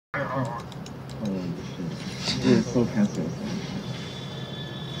Holy shit. It is so cancerous.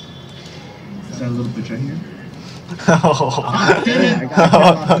 Is that a little bitch right here? Oh, I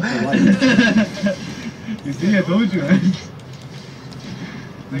got You see, I told you, man.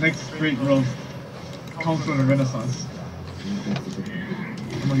 The next great roast comes from the Renaissance. I'm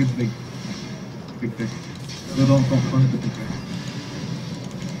gonna get the big dick. No, don't front the big dick.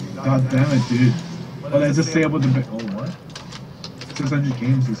 God damn it, dude. What did I just say about the big? Oh, what? 600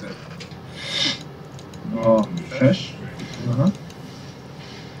 games, he said. Oh, fresh? Uh-huh.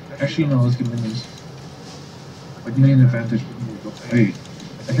 Actually, no, let's get winners. Like, you need an advantage. Wait,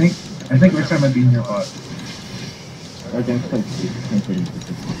 I think next time I'd be in your bot.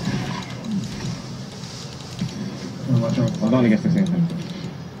 Watch out. I'm going against the same thing.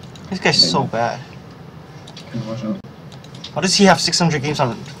 This guy's so bad. Watch out. How does he have 600 games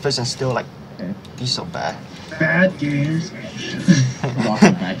on first and still like be so bad? Bad games. Lots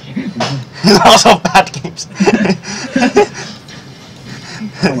of bad games. Lots of bad games.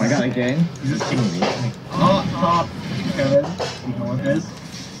 Oh my god, again? He's just killing me. Top. Kevin. You know what this?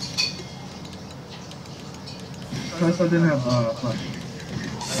 Plus I didn't have flash.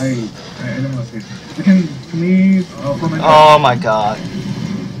 I don't want to say. Can we for my Oh my god.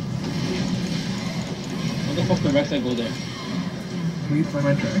 What the fuck the Rex I go there? Can we play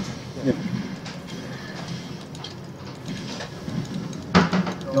my track? Yep.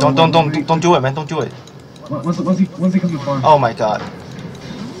 Don't do it, man. Don't do it. Once he comes to farm. Oh my god.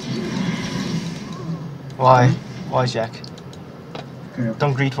 Why? Why, Jack? Okay.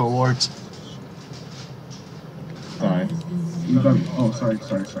 Don't greet for awards. Sorry. You got. Oh, sorry.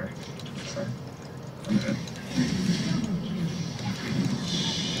 I'm dead.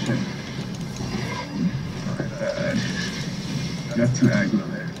 Shit. Alright, you got 2 aggro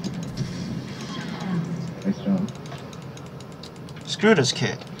there. Nice job. Screw this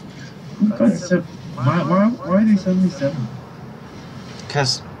kid. Why are they 77?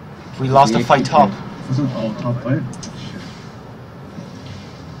 Because we lost the fight top. Was it all top fight?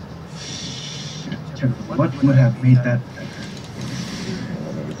 Shit. What would have made that?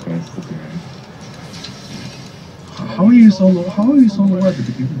 How are you so low? How are you so low at the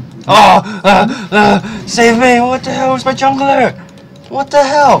beginning? Oh! Save me! What the hell is my jungler? What the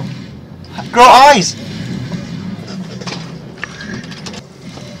hell? Grow eyes!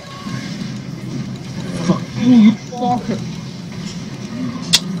 You fucker!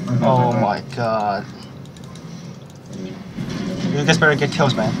 Oh my god. You guys better get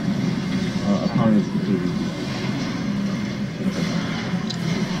kills, man.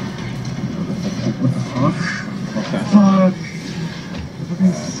 What the fuck? Fuck!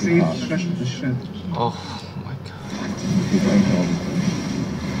 Fucking save special this shit. Oh my god.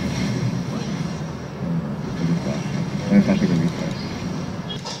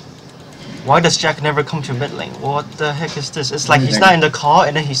 Why does Jack never come to mid lane? What the heck is this? It's like he's not in the car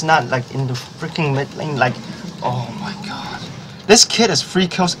and then he's not like in the freaking mid lane. Like, oh my god. This kid is free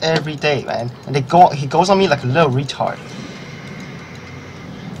kills every day, man. And he goes on me like a little retard.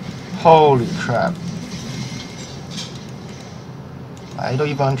 Holy crap. I don't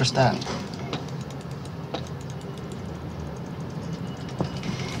even understand.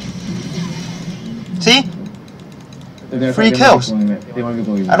 See? Free kills.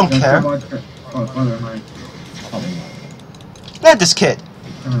 I don't care. Look at this kid.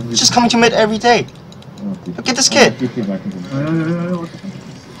 He's just coming to mid every day. Look at this kid.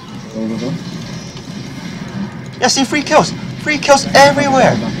 Yeah, see, free kills. Free kills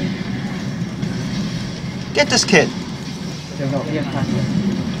everywhere. Get this kid.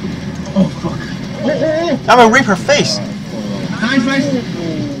 Oh fuck. I'm gonna rip her face. Nice.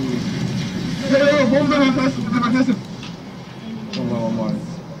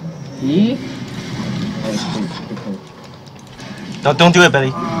 See? Don't do it,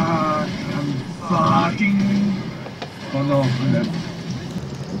 Betty. I'm fucking. Oh no, I'm dead.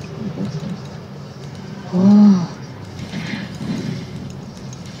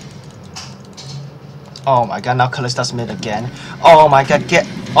 Oh my god, now Callista's mid again. Oh my god, get.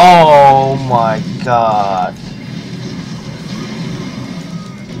 Oh my god.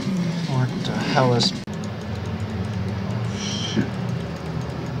 What the hell is. Shit.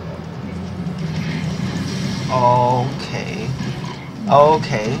 Okay.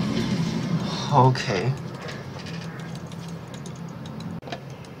 Okay. Okay.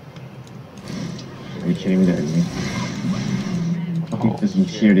 Are you kidding me? That is me. Fucking just from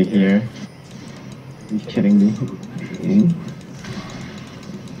here to here. Are you kidding me?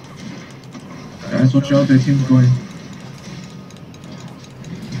 Guys, watch out, their team's going.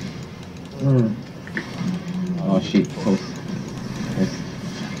 Oh shit, close. Nice.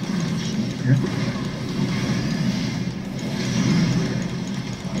 here.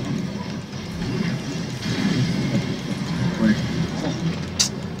 Wait.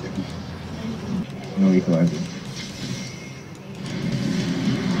 No equalizer.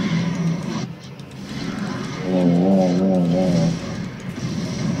 Whoa, whoa, whoa, whoa.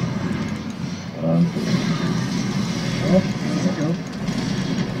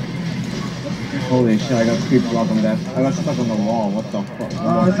 Holy shit, I got creep block on that. I got stuck on the wall, what the fuck?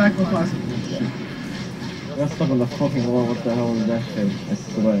 It's actual classic. I got stuck on the fucking wall, what the hell is that shit? I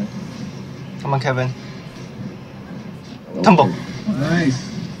swear. Come on, Kevin. Oh, Tumble. shit. Nice.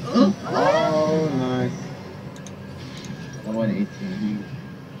 Oh, nice. I won 18.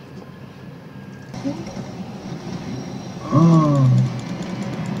 Oh.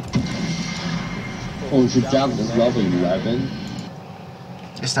 Oh, you should jump this level 11.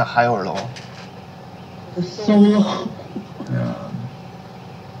 Is that high or low? It's so low. Yeah.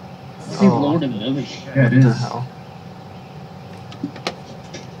 It's even lower than Village. Yeah, it What the is. hell?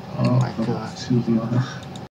 Oh my my God. god.